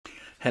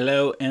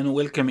Hello and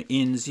welcome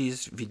in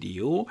this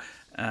video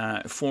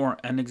for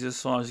an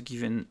exercise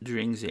given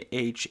during the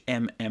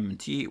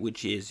HMMT,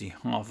 which is the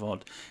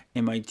Harvard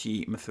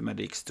MIT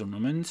Mathematics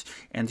Tournament.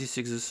 And this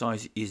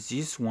exercise is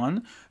this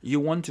one. You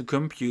want to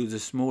compute the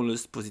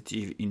smallest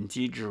positive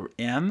integer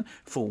n,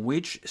 for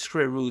which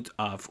square root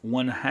of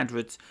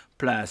 100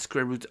 plus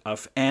square root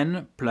of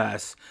n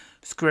plus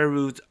square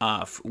root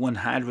of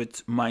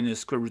 100 minus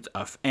square root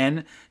of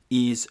n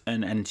is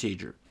an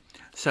integer.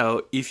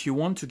 So if you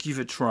want to give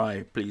a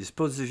try, please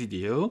pause the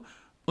video.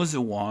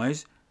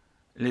 Otherwise,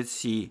 let's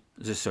see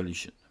the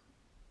solution.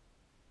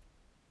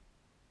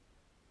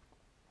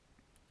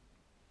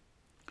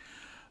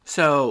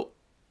 So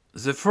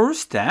the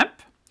first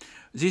step,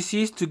 this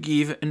is to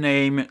give a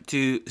name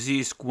to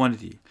this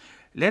quantity.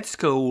 Let's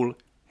call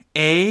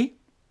A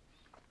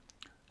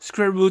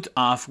square root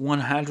of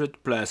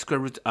 100 plus square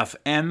root of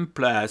n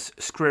plus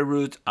square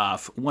root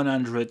of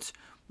 100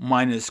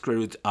 minus square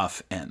root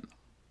of n.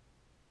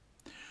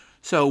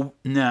 So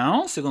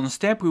now, second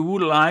step, we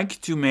would like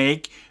to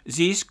make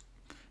these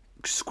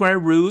square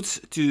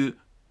roots to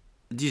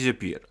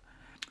disappear.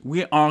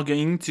 We are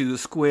going to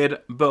square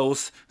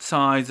both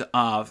sides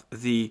of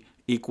the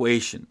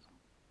equation.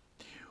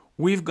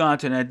 We've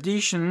got an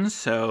addition,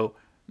 so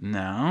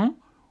now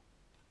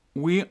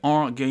we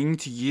are going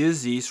to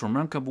use this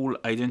remarkable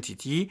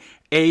identity: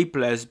 a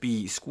plus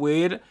b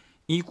squared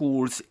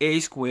equals a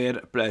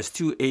squared plus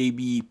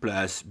 2ab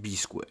plus b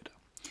squared.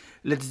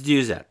 Let's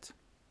do that.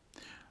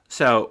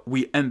 So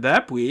we end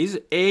up with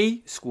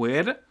a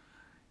squared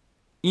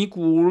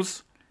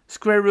equals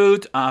square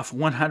root of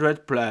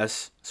 100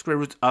 plus square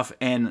root of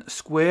n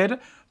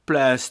squared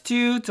plus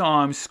 2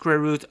 times square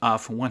root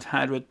of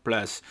 100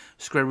 plus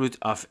square root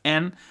of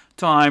n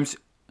times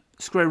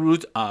square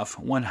root of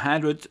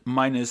 100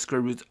 minus square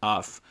root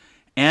of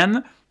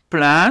n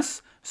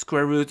plus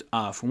square root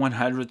of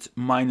 100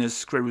 minus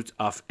square root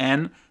of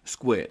n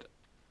squared.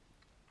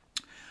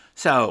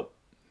 So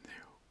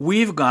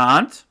we've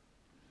got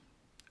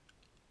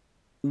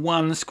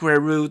 1 square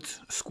root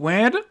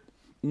squared,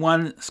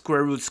 1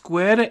 square root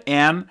squared,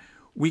 and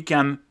we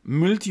can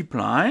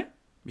multiply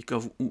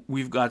because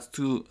we've got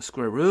 2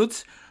 square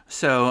roots.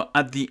 So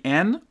at the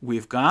end,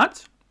 we've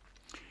got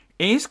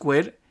a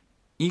squared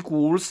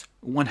equals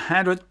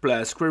 100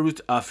 plus square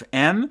root of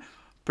n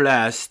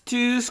plus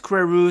 2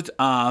 square root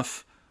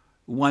of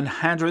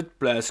 100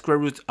 plus square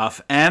root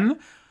of n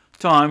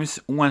times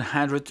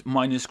 100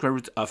 minus square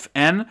root of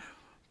n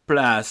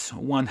plus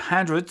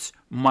 100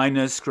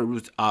 minus square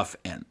root of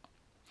n.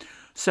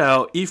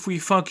 So if we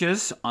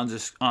focus on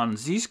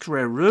this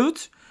square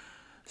root,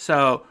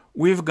 so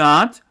we've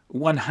got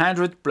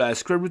 100 plus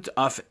square root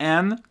of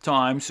n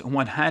times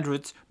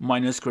 100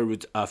 minus square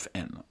root of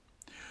n.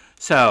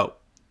 So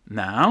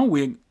now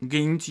we're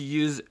going to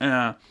use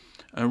a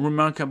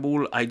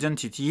remarkable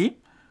identity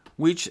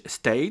which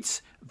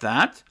states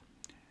that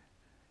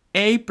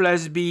a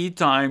plus b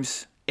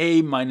times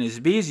a minus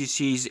b,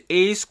 this is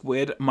a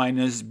squared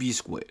minus b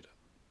squared.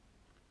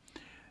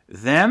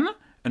 Then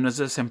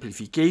another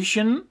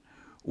simplification,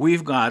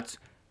 we've got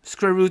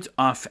square root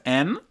of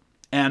n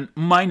and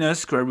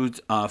minus square root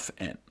of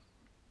n.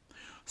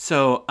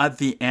 So at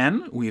the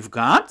end, we've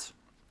got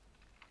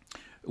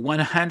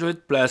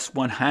 100 plus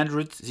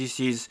 100, this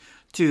is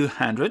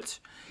 200,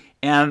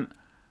 and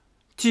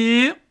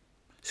 2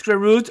 square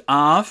root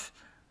of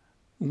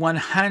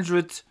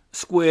 100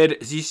 squared,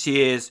 this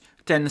is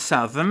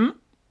 10,000,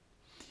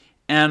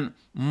 and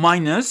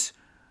minus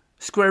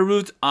square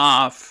root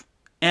of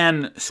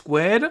n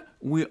squared,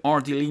 we are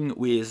dealing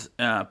with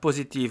a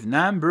positive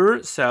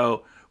number,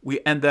 so we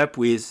end up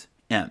with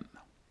n.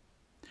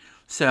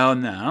 So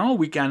now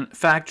we can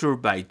factor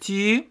by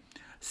 2,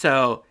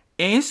 so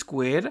a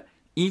squared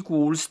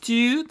equals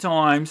 2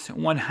 times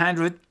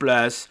 100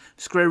 plus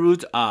square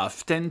root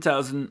of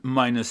 10,000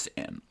 minus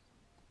n.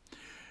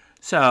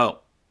 So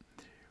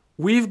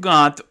we've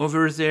got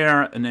over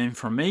there an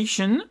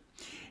information,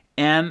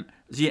 and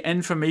the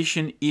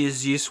information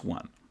is this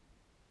one.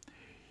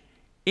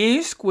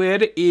 A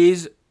squared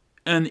is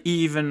an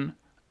even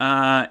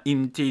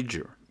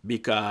integer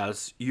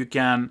because you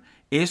can,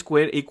 a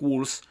squared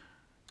equals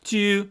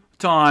 2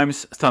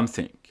 times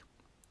something.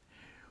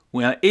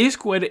 Well, a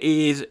squared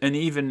is an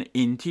even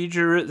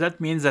integer.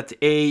 That means that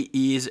a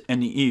is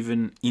an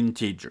even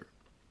integer.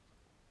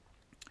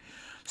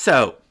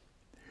 So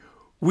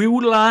we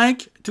would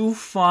like to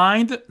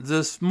find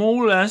the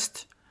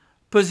smallest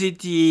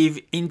positive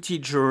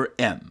integer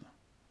n.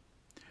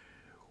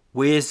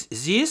 With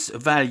this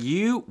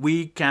value,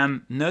 we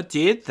can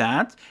notate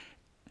that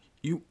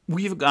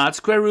we've got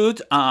square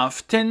root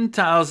of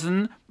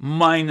 10,000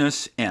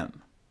 minus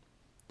n.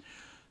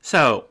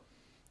 So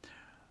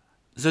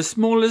the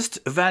smallest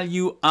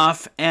value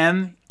of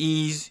n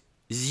is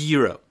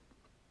 0.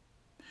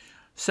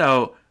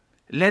 So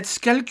let's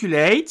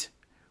calculate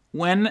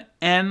when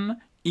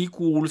n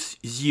equals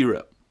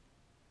 0.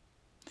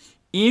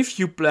 If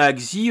you plug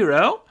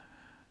 0,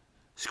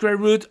 square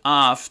root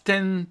of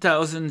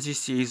 10,000,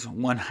 this is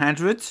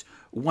 100.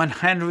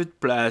 100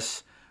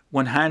 plus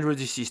 100,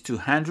 this is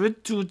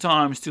 200. 2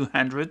 times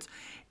 200,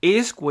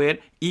 a squared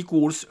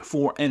equals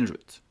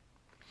 400.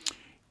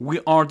 We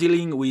are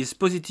dealing with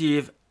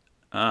positive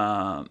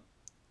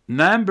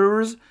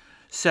numbers,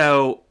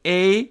 so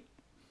a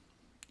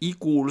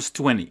equals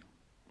 20.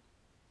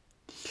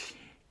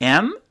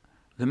 And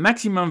the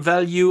maximum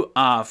value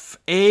of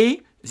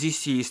a,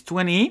 this is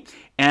 20,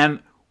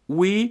 and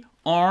we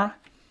are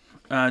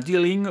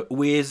dealing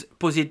with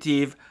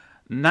positive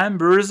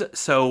numbers,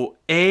 so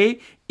a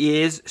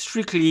is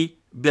strictly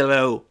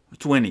below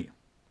 20.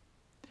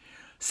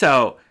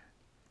 So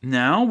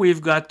now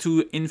we've got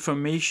two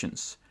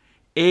informations.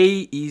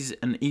 A is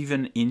an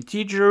even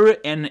integer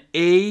and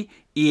a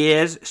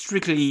is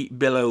strictly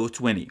below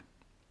 20.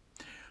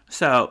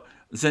 So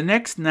the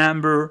next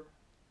number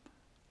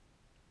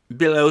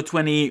below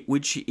 20,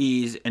 which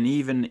is an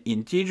even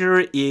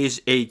integer,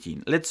 is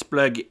 18. Let's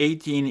plug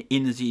 18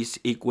 in this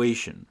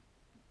equation.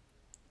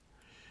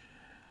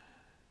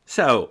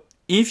 So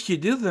if you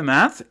do the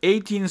math,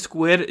 18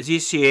 squared,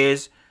 this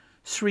is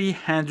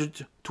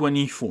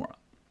 324.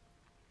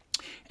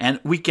 And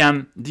we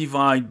can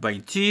divide by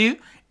 2,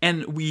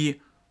 and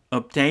we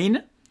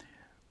obtain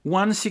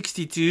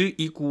 162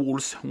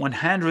 equals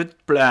 100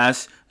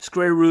 plus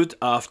square root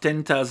of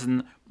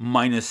 10,000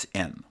 minus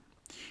n.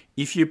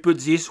 If you put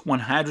this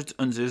 100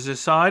 on the other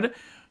side,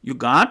 you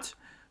got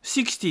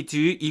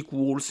 62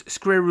 equals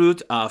square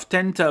root of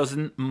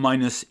 10,000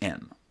 minus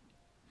n.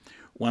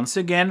 Once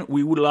again,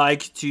 we would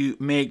like to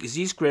make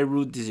this square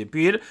root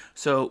disappear,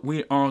 so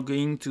we are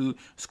going to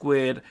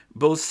square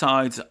both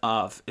sides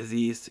of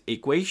this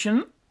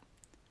equation.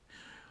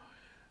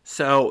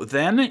 So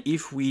then,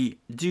 if we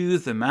do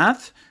the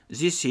math,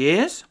 this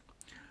is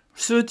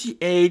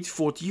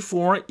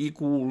 3844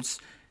 equals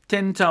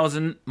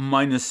 10,000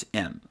 minus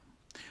n.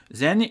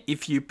 Then,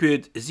 if you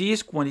put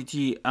this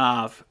quantity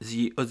of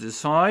the other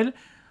side,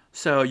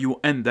 so you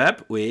end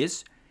up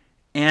with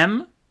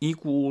n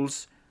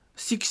equals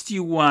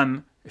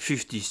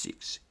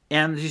 6156.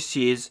 And this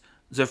is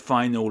the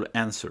final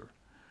answer.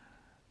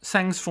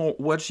 Thanks for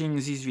watching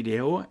this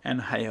video,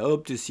 and I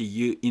hope to see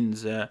you in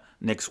the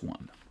next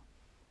one.